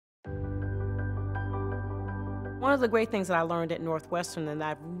One of the great things that I learned at Northwestern and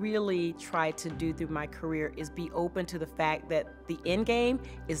that I've really tried to do through my career is be open to the fact that the end game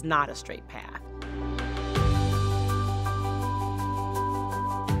is not a straight path.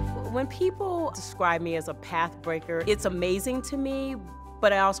 When people describe me as a path breaker, it's amazing to me,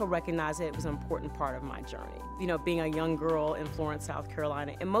 but I also recognize that it was an important part of my journey. You know, being a young girl in Florence, South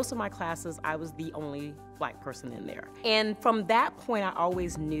Carolina, in most of my classes, I was the only Black person in there. And from that point, I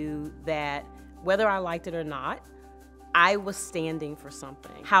always knew that whether I liked it or not, I was standing for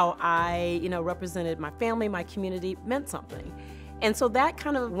something. How I, represented my family, my community meant something. And so that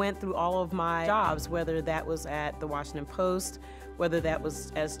kind of went through all of my jobs, whether that was at the Washington Post, whether that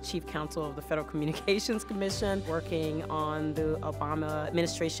was as chief counsel of the Federal Communications Commission, working on the Obama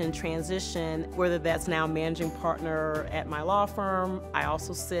administration transition, whether that's now managing partner at my law firm. I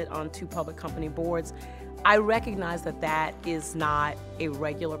also sit on 2 public company boards. I recognize that that is not a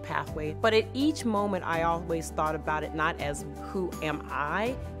regular pathway, but at each moment I always thought about it not as who am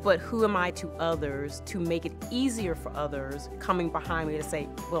I, but who am I to others to make it easier for others coming behind me to say,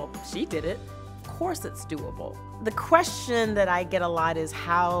 well, she did it. Of course it's doable. The question that I get a lot is,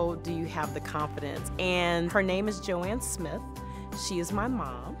 how do you have the confidence? And her name is Joanne Smith. She is my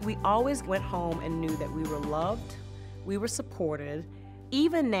mom. We always went home and knew that we were loved, we were supported.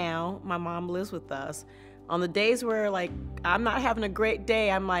 Even now, my mom lives with us. On the days where I'm not having a great day,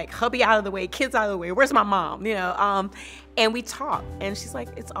 I'm like, hubby out of the way, kids out of the way, where's my mom? And we talk, and she's like,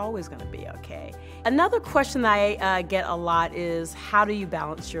 it's always gonna be okay. Another question that I get a lot is, how do you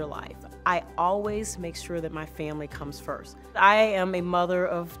balance your life? I always make sure that my family comes first. I am a mother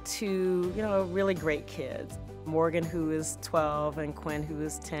of 2, really great kids. Morgan, who is 12, and Quinn, who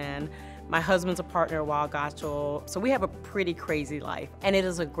is 10. My husband's a partner at Wild Gotchel, so we have a pretty crazy life, and it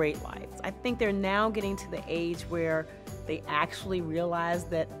is a great life. I think they're now getting to the age where they actually realize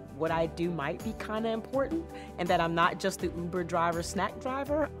that what I do might be kind of important, and that I'm not just the Uber driver, snack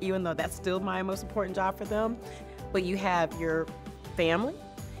driver, even though that's still my most important job for them. But you have your family,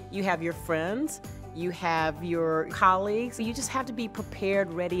 you have your friends, you have your colleagues. You just have to be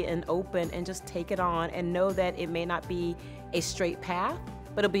prepared, ready, and open, and just take it on and know that it may not be a straight path,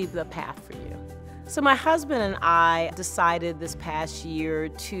 but it'll be the path for you. So my husband and I decided this past year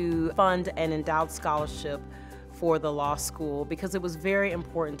to fund an endowed scholarship for the law school because it was very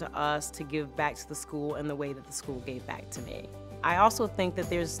important to us to give back to the school in the way that the school gave back to me. I also think that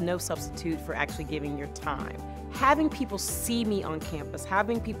there's no substitute for actually giving your time. Having people see me on campus,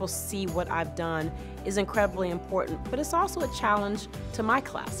 having people see what I've done is incredibly important, but it's also a challenge to my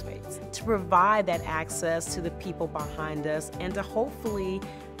classmates to provide that access to the people behind us and to hopefully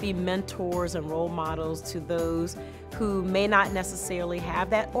be mentors and role models to those who may not necessarily have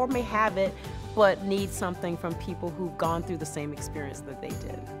that or may have it but need something from people who've gone through the same experience that they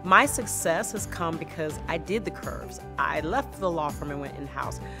did. My success has come because I did the curves. I left the law firm and went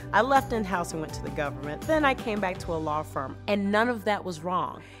in-house. I left in-house and went to the government. Then I came back to a law firm, and none of that was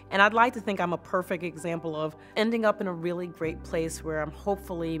wrong. And I'd like to think I'm a perfect example of ending up in a really great place where I'm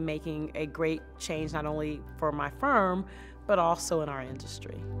hopefully making a great change not only for my firm, but also in our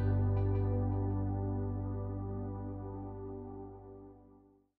industry.